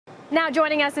Now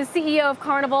joining us is CEO of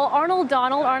Carnival, Arnold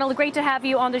W. Arnold, great to have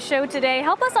you on the show today.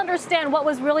 Help us understand what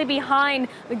was really behind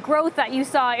the growth that you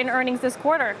saw in earnings this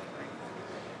quarter.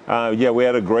 Yeah, we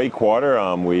had a great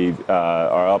quarter. We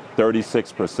are up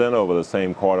 36% over the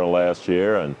same quarter last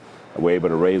year, and we're able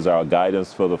to raise our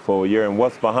guidance for the full year. And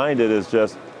what's behind it is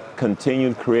just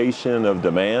continued creation of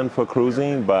demand for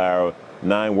cruising by our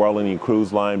 9 world-leading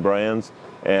cruise line brands,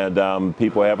 and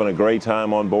people having a great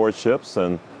time on board ships,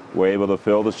 and we're able to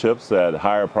fill the ships at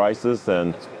higher prices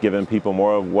and giving people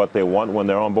more of what they want when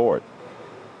they're on board.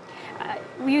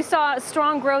 You saw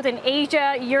strong growth in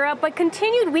Asia, Europe, but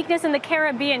continued weakness in the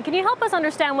Caribbean. Can you help us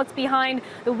understand what's behind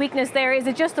the weakness there? Is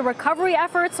it just the recovery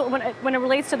efforts when it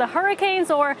relates to the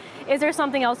hurricanes, or is there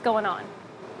something else going on?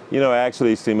 You know,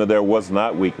 actually, Seema, there was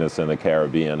not weakness in the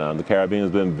Caribbean. The Caribbean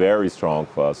has been very strong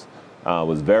for us.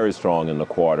 Was very strong in the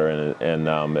quarter,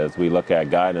 and as we look at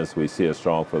guidance, we see it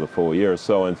strong for the full year.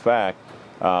 So, in fact,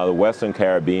 the Western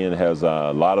Caribbean has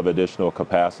a lot of additional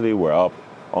capacity. We're up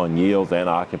on yields and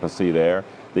occupancy there.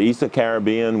 The Eastern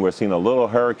Caribbean, we're seeing a little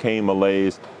hurricane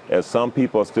malaise as some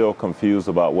people are still confused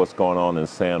about what's going on in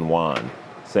San Juan.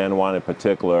 San Juan in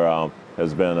particular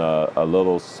has been a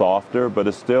little softer, but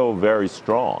it's still very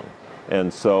strong.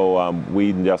 And so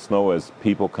we just know as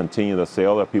people continue to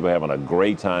sail there, people are having a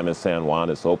great time in San Juan.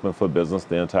 It's open for business,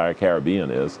 the entire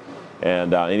Caribbean is.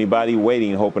 And anybody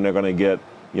waiting, hoping they're going to get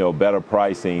better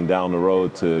pricing down the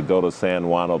road to go to San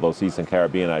Juan or those Eastern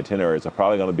Caribbean itineraries are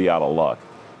probably going to be out of luck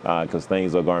because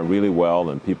things are going really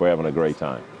well and people are having a great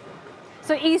time.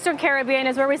 So Eastern Caribbean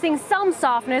is where we're seeing some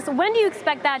softness. When do you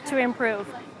expect that to improve?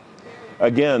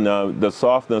 Again, the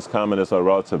softness comment is a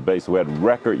relative base. We had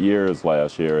record years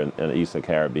last year in the Eastern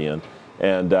Caribbean,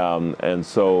 and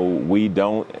so we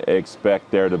don't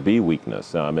expect there to be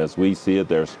weakness. As we see it,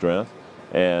 there's strength.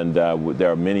 And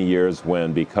there are many years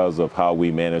when, because of how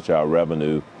we manage our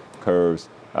revenue curves,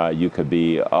 you could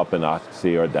be up in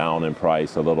occupancy or down in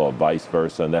price, a little vice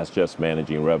versa, and that's just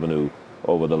managing revenue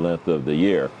over the length of the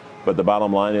year. But the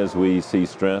bottom line is we see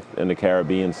strength in the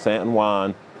Caribbean. San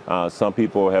Juan, some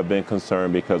people have been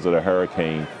concerned because of the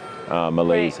hurricane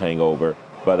malaise hangover.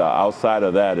 But outside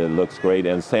of that, it looks great.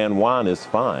 And San Juan is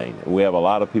fine. We have a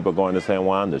lot of people going to San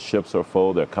Juan. The ships are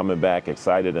full. They're coming back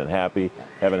excited and happy,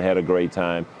 having had a great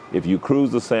time. If you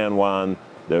cruise to San Juan,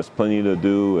 there's plenty to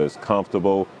do. It's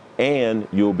comfortable. And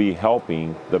you'll be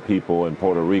helping the people in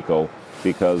Puerto Rico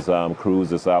because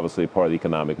cruise is obviously part of the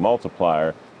economic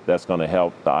multiplier that's going to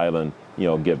help the island,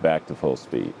 get back to full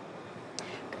speed.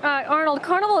 Arnold,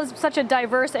 Carnival is such a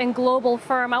diverse and global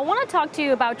firm. I want to talk to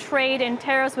you about trade and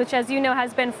tariffs, which, as you know,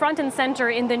 has been front and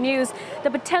center in the news. The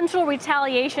potential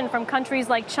retaliation from countries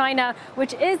like China,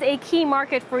 which is a key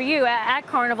market for you at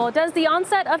Carnival. Does the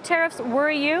onset of tariffs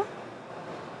worry you?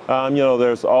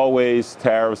 There's always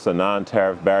tariffs and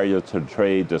non-tariff barriers to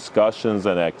trade discussions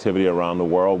and activity around the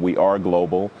world. We are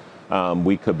global.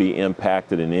 We could be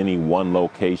impacted in any one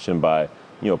location by,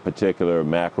 particular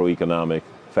macroeconomic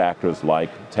factors like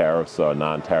tariffs or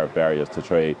non-tariff barriers to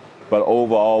trade. But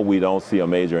overall, we don't see a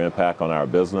major impact on our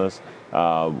business.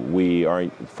 We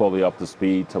aren't fully up to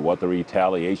speed to what the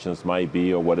retaliations might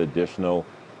be or what additional,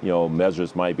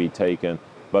 measures might be taken.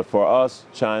 But for us,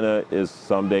 China is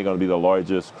someday going to be the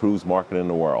largest cruise market in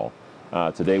the world.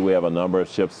 Today, we have a number of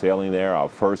ships sailing there. Our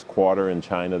first quarter in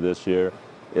China this year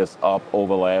is up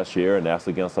over last year, and that's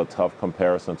against a tough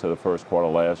comparison to the first quarter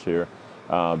last year.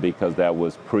 Because that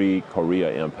was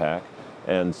pre-Korea impact.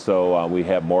 And so we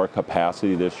have more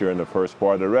capacity this year in the first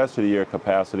quarter. The rest of the year,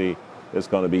 capacity is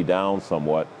going to be down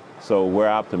somewhat. So we're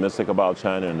optimistic about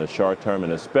China in the short term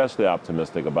and especially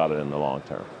optimistic about it in the long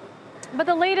term. But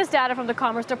the latest data from the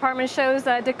Commerce Department shows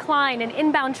a decline in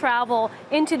inbound travel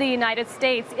into the United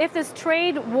States. If this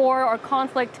trade war or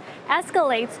conflict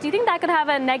escalates, do you think that could have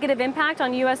a negative impact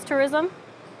on U.S. tourism?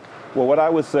 Well, what I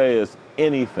would say is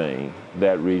anything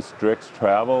that restricts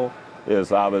travel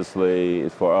is obviously,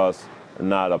 for us,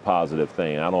 not a positive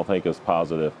thing. I don't think it's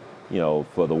positive,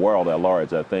 for the world at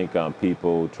large. I think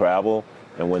people travel,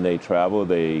 and when they travel,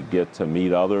 they get to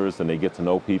meet others, and they get to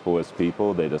know people as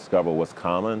people. They discover what's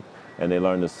common, and they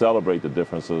learn to celebrate the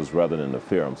differences rather than to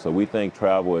fear them. So we think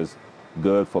travel is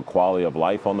good for quality of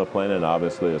life on the planet, and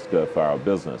obviously it's good for our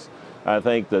business. I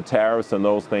think the tariffs and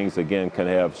those things, again, can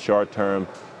have short-term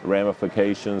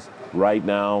ramifications. Right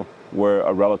now, we're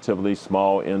a relatively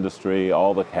small industry.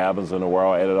 All the cabins in the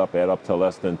world add up to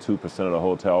less than 2% of the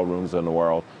hotel rooms in the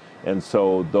world. And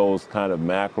so those kind of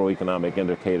macroeconomic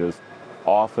indicators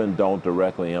often don't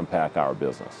directly impact our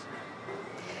business.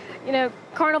 You know,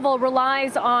 Carnival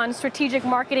relies on strategic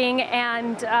marketing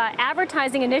and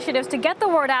advertising initiatives to get the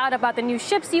word out about the new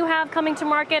ships you have coming to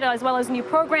market, as well as new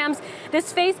programs.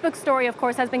 This Facebook story, of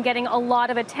course, has been getting a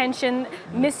lot of attention,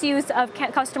 misuse of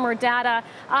customer data.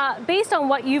 Based on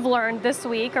what you've learned this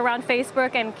week around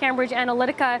Facebook and Cambridge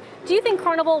Analytica, do you think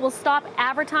Carnival will stop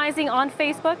advertising on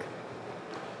Facebook?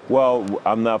 Well,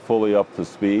 I'm not fully up to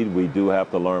speed. We do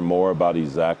have to learn more about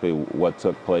exactly what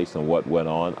took place and what went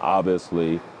on.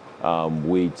 Obviously,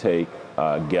 we take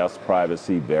guest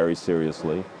privacy very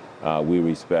seriously. We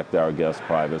respect our guest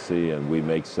privacy, and we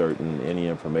make certain any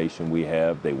information we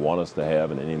have, they want us to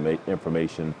have, and any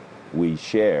information we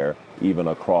share, even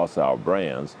across our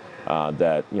brands,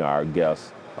 that our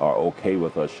guests are okay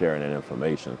with us sharing that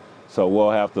information. So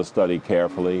we'll have to study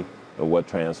carefully what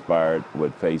transpired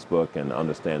with Facebook and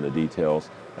understand the details,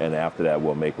 and after that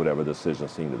we'll make whatever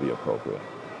decisions seem to be appropriate.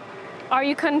 Are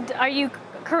you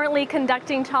currently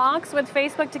conducting talks with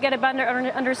Facebook to get a better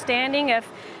understanding if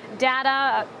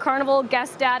data, Carnival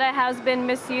guest data, has been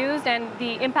misused and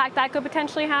the impact that could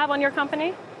potentially have on your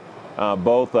company?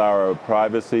 Both our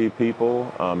privacy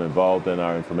people involved in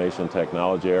our information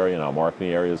technology area and our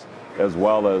marketing areas, as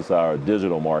well as our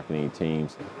digital marketing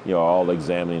teams, are all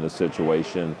examining the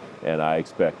situation, and I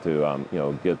expect to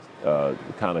get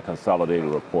kind of consolidated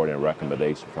report and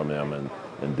recommendation from them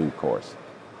in due course.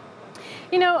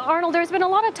 You know, Arnold, there's been a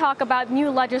lot of talk about new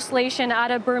legislation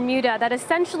out of Bermuda that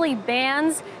essentially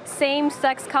bans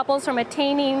same-sex couples from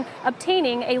obtaining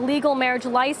a legal marriage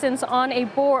license on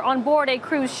board a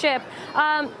cruise ship.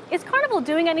 Is Carnival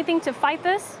doing anything to fight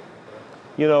this?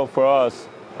 You know, for us,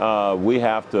 we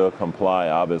have to comply,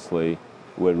 obviously,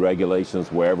 with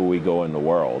regulations wherever we go in the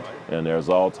world. And there's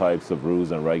all types of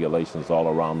rules and regulations all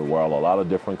around the world, a lot of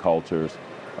different cultures,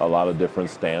 a lot of different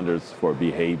standards for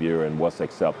behavior and what's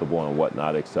acceptable and what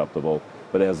not acceptable.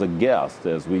 But as a guest,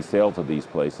 as we sail to these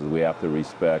places, we have to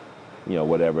respect,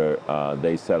 whatever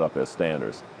they set up as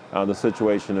standards. The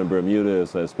situation in Bermuda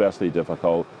is especially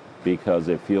difficult because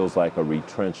it feels like a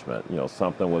retrenchment.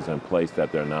 Something was in place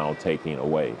that they're now taking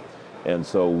away. And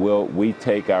so we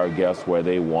take our guests where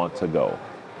they want to go.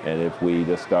 And if we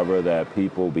discover that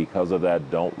people, because of that,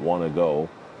 don't want to go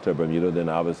to Bermuda, then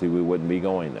obviously we wouldn't be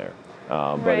going there.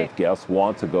 But if guests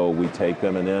want to go, we take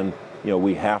them, and then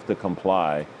we have to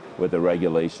comply with the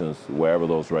regulations wherever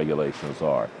those regulations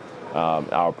are.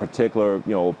 Our particular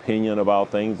opinion about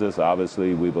things is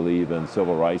obviously we believe in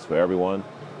civil rights for everyone,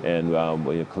 and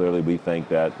clearly we think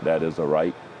that that is a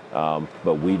right.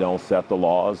 But we don't set the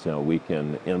laws. We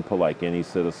can input like any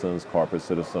citizens, corporate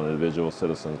citizen, individual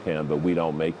citizens can, but we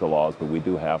don't make the laws, but we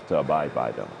do have to abide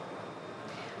by them.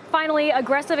 Finally,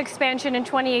 aggressive expansion in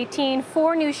 2018,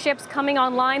 4 new ships coming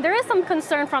online. There is some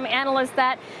concern from analysts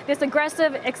that this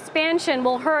aggressive expansion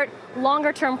will hurt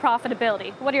longer-term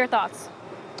profitability. What are your thoughts?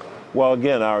 Well,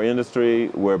 again, our industry,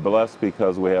 we're blessed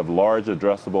because we have large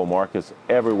addressable markets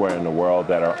everywhere in the world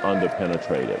that are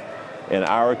underpenetrated. In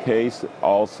our case,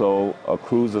 also, a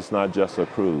cruise is not just a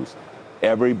cruise.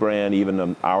 Every brand,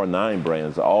 even our 9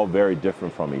 brands, are all very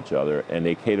different from each other, and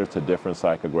they cater to different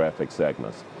psychographic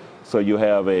segments. So you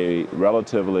have a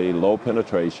relatively low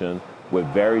penetration with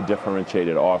very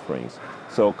differentiated offerings.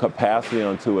 So capacity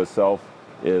unto itself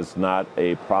is not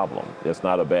a problem. It's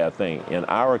not a bad thing. In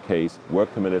our case, we're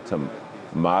committed to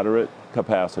moderate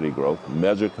capacity growth,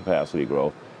 measured capacity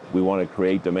growth. We want to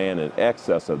create demand in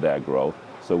excess of that growth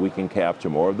so we can capture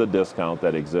more of the discount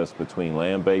that exists between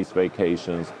land-based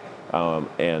vacations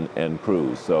and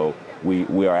cruise. So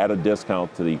we are at a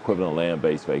discount to the equivalent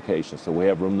land-based vacation. So we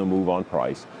have room to move on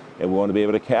price. And we want to be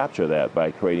able to capture that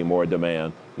by creating more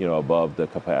demand, above the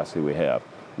capacity we have.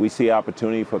 We see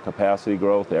opportunity for capacity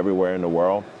growth everywhere in the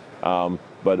world,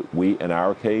 but in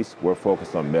our case, we're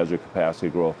focused on measured capacity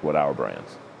growth with our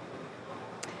brands.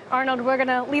 Arnold, we're going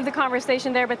to leave the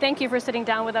conversation there, but thank you for sitting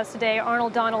down with us today.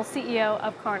 Arnold W, CEO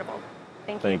of Carnival.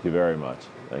 Thank you. Thank you very much.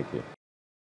 Thank you.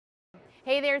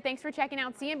 Hey there, thanks for checking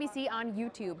out CNBC on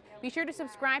YouTube. Be sure to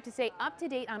subscribe to stay up to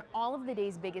date on all of the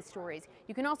day's biggest stories.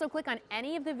 You can also click on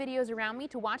any of the videos around me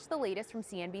to watch the latest from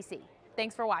CNBC.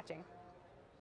 Thanks for watching.